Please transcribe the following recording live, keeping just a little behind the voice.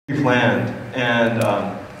planned,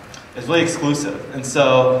 and it's really exclusive. And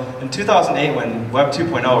so in 2008, when Web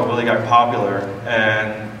 2.0 really got popular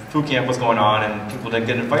and Food Camp was going on and people didn't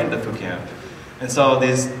get invited to Food Camp. And so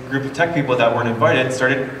these group of tech people that weren't invited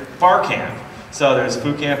started Bar Camp. So there's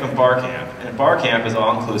Food Camp and Bar Camp. And Bar Camp is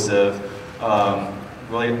all inclusive,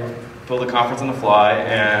 really build a conference on the fly,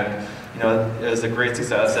 and you know, it was a great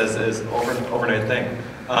success as overnight thing.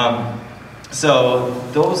 So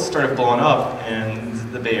those started blowing up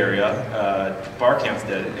in the Bay Area, bar camps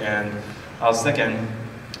did, and I was thinking,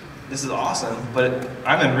 this is awesome, but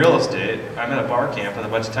I'm in real estate, I'm in a bar camp with a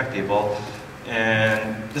bunch of tech people,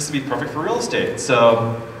 and this would be perfect for real estate.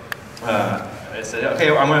 So I said, okay,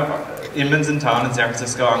 Inman's in town in San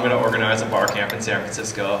Francisco, I'm going to organize a bar camp in San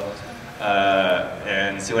Francisco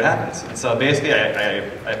and see what happens. And so basically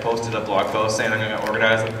I posted a blog post saying I'm going to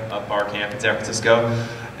organize a bar camp in San Francisco.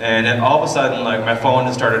 And then all of a sudden, like, my phone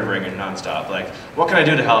just started ringing nonstop. Like, what can I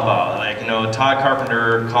do to help out? Like, you know, Todd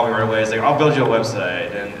Carpenter called me right away. He's like, I'll build you a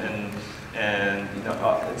website. And you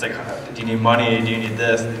know, it's like, do you need money? Do you need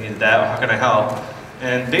this? Do you need that? How can I help?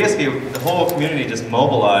 And basically, the whole community just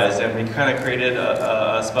mobilized, and we kind of created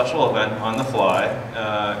a special event on the fly.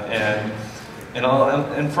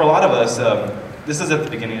 And for a lot of us, this is at the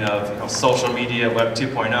beginning of social media, Web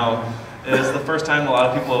 2.0. It is the first time a lot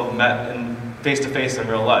of people have met in face-to-face in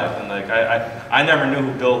real life, and like I never knew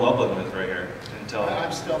who Bill Lublin was right here until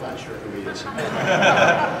I'm still not sure who he is.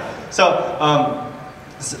 So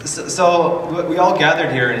we all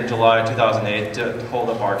gathered here in July 2008 to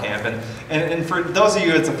hold a bar camp, and for those of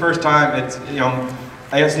you it's the first time, it's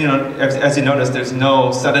I guess as you noticed, there's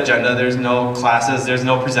no set agenda, there's no classes, there's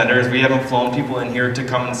no presenters. We haven't flown people in here to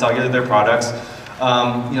come and sell you their products.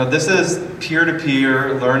 This is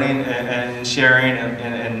peer-to-peer learning and sharing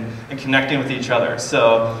and connecting with each other.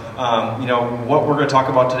 So, what we're going to talk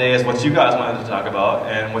about today is what you guys wanted to talk about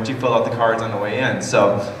and what you filled out the cards on the way in.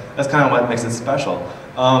 So that's kind of what makes it special.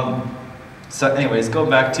 So anyways, go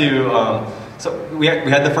back to, so we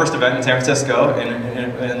had the first event in San Francisco,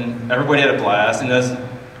 and everybody had a blast, and it was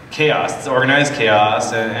chaos. It's organized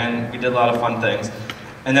chaos, and we did a lot of fun things.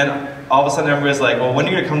 And then all of a sudden everybody's like, well, when are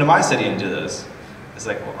you going to come to my city and do this? It's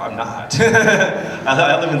like, well, I'm not.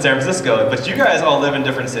 I live in San Francisco, but you guys all live in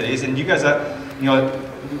different cities, and you guys,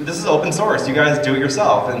 this is open source. You guys do it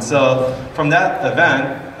yourself. And so from that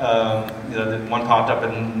event, one popped up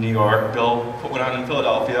in New York, Bill put one on in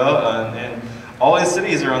Philadelphia, and all these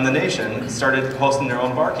cities around the nation started hosting their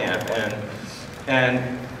own bar camp,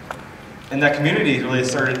 and that community really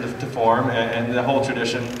started to form, and the whole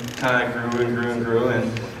tradition kind of grew and grew and grew,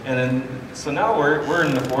 and then so now we're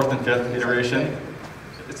in the 4th and 5th iteration.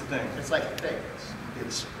 It's a thing. It's like a thing.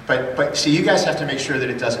 But see, you guys have to make sure that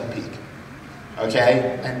it doesn't peak.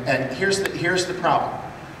 Okay? And here's the problem.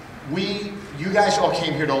 You guys all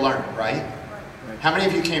came here to learn, right? How many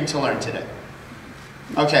of you came to learn today?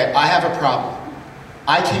 Okay, I have a problem.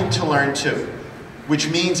 I came to learn too, which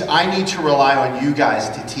means I need to rely on you guys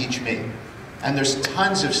to teach me. And there's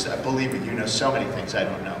tons of stuff. Believe me, you know so many things I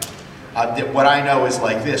don't know. What I know is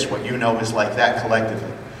like this, what you know is like that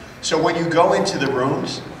collectively. So when you go into the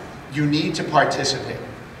rooms, you need to participate.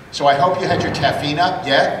 So I hope you had your caffeine up,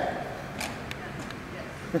 yeah?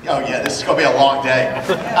 Oh yeah, this is going to be a long day.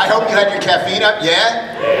 I hope you had your caffeine up,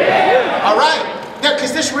 yeah? Yeah. All right. Yeah,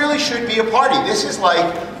 because this really should be a party. This is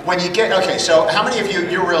like when you get, okay, so how many of you,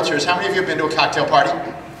 you're realtors, how many of you have been to a cocktail party?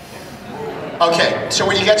 Okay, so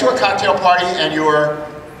when you get to a cocktail party and you're,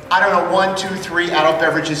 I don't know, 1, 2, 3 adult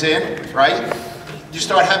beverages in, right? You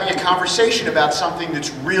start having a conversation about something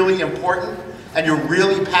that's really important, and you're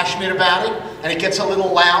really passionate about it, and it gets a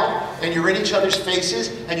little loud, and you're in each other's faces,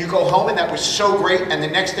 and you go home and that was so great, and the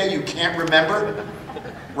next day you can't remember,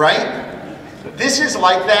 right? This is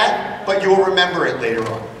like that, but you'll remember it later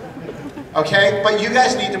on. Okay? But you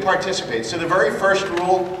guys need to participate. So the very first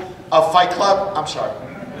rule of Fight Club, I'm sorry,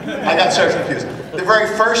 I got so confused. The very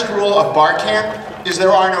first rule of bar camp is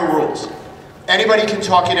there are no rules. Anybody can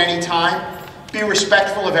talk at any time. Be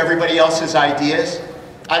respectful of everybody else's ideas.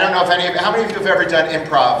 I don't know if how many of you have ever done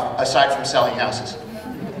improv aside from selling houses?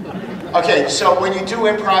 Okay, so when you do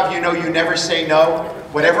improv, you never say no.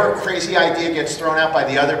 Whatever crazy idea gets thrown out by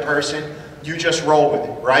the other person, you just roll with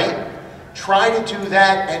it, right? Try to do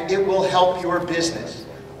that and it will help your business.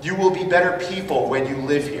 You will be better people when you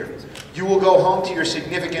live here. You will go home to your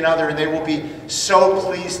significant other and they will be so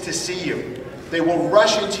pleased to see you. They will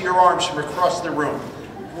rush into your arms from across the room.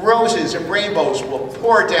 Roses and rainbows will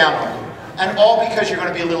pour down on you. And all because you're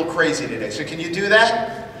going to be a little crazy today. So can you do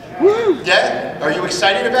that? Yeah? Are you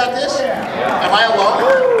excited about this? Am I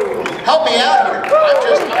alone? Help me out here. I'm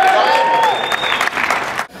trying.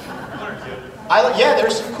 Yeah,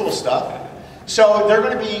 there's some cool stuff. So there are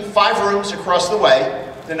going to be 5 rooms across the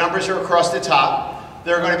way. The numbers are across the top.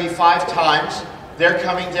 There are going to be 5 times. They're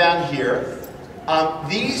coming down here.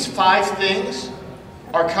 These 5 things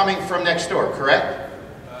are coming from next door, correct?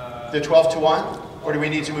 The 12 to 1? Or do we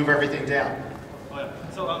need to move everything down?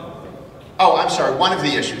 Oh, I'm sorry. One of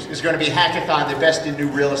the issues is going to be Hackathon, the best in new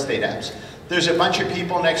real estate apps. There's a bunch of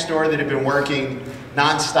people next door that have been working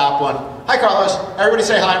non-stop on... Hi, Carlos. Everybody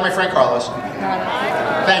say hi to my friend Carlos.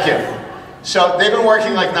 Thank you. So they've been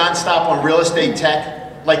working like non-stop on real estate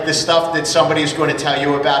tech, like the stuff that somebody's going to tell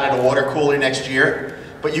you about at a water cooler next year,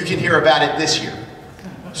 but you can hear about it this year.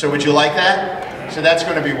 So would you like that? So that's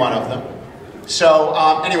going to be one of them. So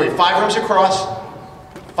anyway, 5 rooms across,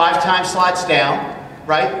 5 time slots down,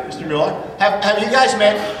 right, Mr. Mueller? Have you guys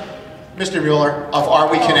met Mr. Mueller of Are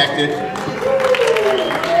We Connected?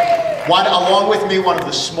 Along with me, one of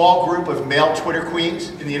the small group of male Twitter queens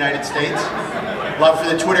in the United States. Love for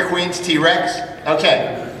the Twitter queens, T-Rex.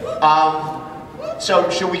 Okay. So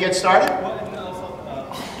should we get started?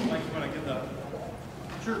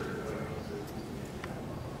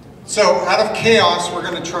 So out of chaos, we're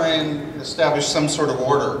going to try and establish some sort of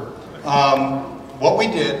order. What we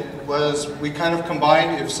did was we kind of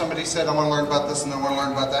combined, if somebody said, I want to learn about this and I want to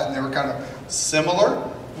learn about that, and they were kind of similar,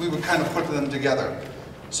 we would kind of put them together.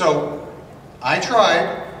 So I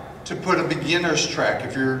tried to put a beginner's track.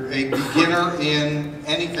 If you're a beginner in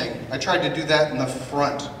anything, I tried to do that in the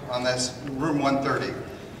front on this room 130.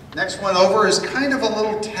 Next one over is kind of a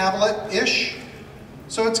little tablet-ish.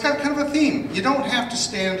 So it's got kind of a theme. You don't have to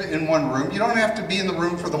stand in one room. You don't have to be in the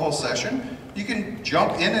room for the whole session. You can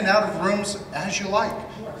jump in and out of rooms as you like.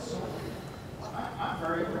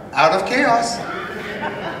 Out of chaos.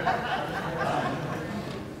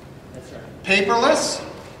 Paperless,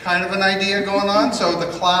 kind of an idea going on. So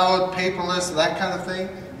the cloud, paperless, that kind of thing.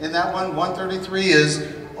 In that one, 133 is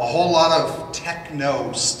a whole lot of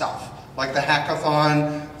techno stuff, like the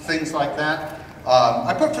hackathon, things like that.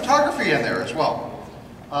 I put photography in there as well.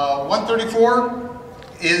 134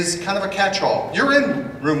 is kind of a catch-all. You're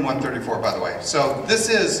in room 134, by the way. So this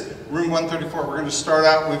is room 134. We're going to start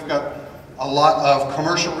out. We've got a lot of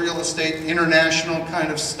commercial real estate, international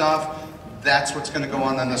kind of stuff. That's what's going to go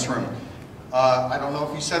on in this room. I don't know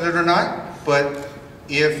if you said it or not, but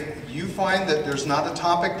if you find that there's not a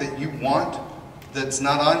topic that you want that's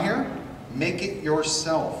not on here, make it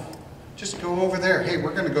yourself. Just go over there. Hey,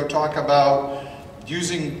 we're going to go talk about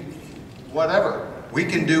using whatever. We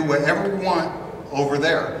can do whatever we want over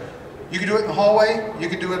there. You can do it in the hallway. You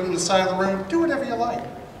can do it in the side of the room. Do whatever you like.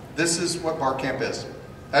 This is what bar camp is.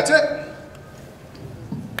 That's it.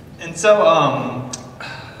 And so,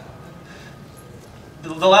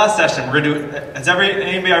 the last session we're gonna do. Has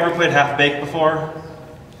anybody ever played Half Baked before?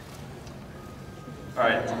 All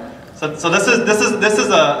right. So this is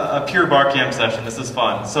a pure bar camp session. This is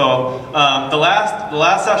fun. So the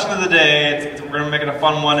last session of the day, we're going to make it a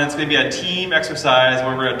fun one. It's going to be a team exercise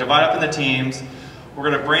where we're going to divide up into teams. We're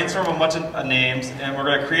going to brainstorm a bunch of names, and we're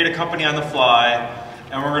going to create a company on the fly,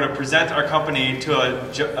 and we're going to present our company to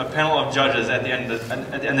a panel of judges at the end of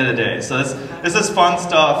the day. So this is fun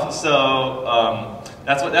stuff. So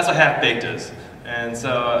that's what Half Baked is, and so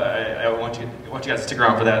I want you guys to stick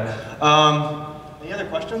around for that. Any other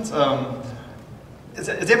questions? Does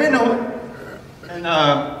anybody know? And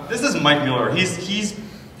this is Mike Mueller. He's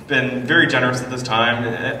been very generous at this time.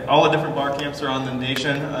 All the different bar camps around the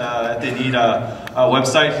nation, they need a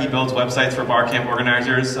website. He builds websites for bar camp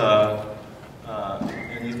organizers,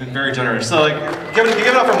 and he's been very generous. So like, give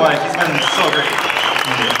it up for Mike. He's been so great.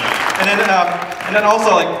 And then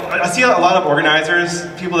also, like, I see a lot of organizers,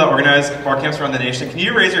 people that organize bar camps around the nation. Can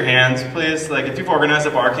you raise your hands, please? Like, if people organize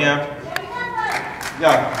a bar camp.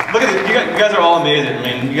 Yeah, look at it. You guys are all amazing. I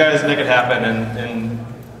mean, you guys make it happen, and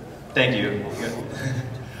thank you.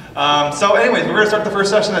 So anyways, we're going to start the first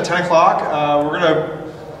session at 10 o'clock.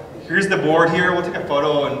 Here's the board here. We'll take a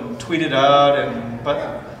photo and tweet it out.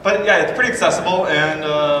 But yeah, it's pretty accessible. And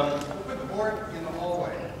we'll put the board in the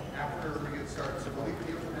hallway after we get started. So we'll leave it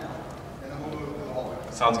here for now, and then we'll move to the hallway.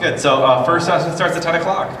 Sounds good. So first session starts at 10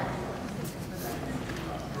 o'clock.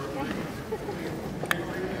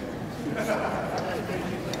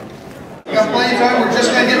 We got plenty of time. We're just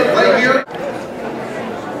going to get right here.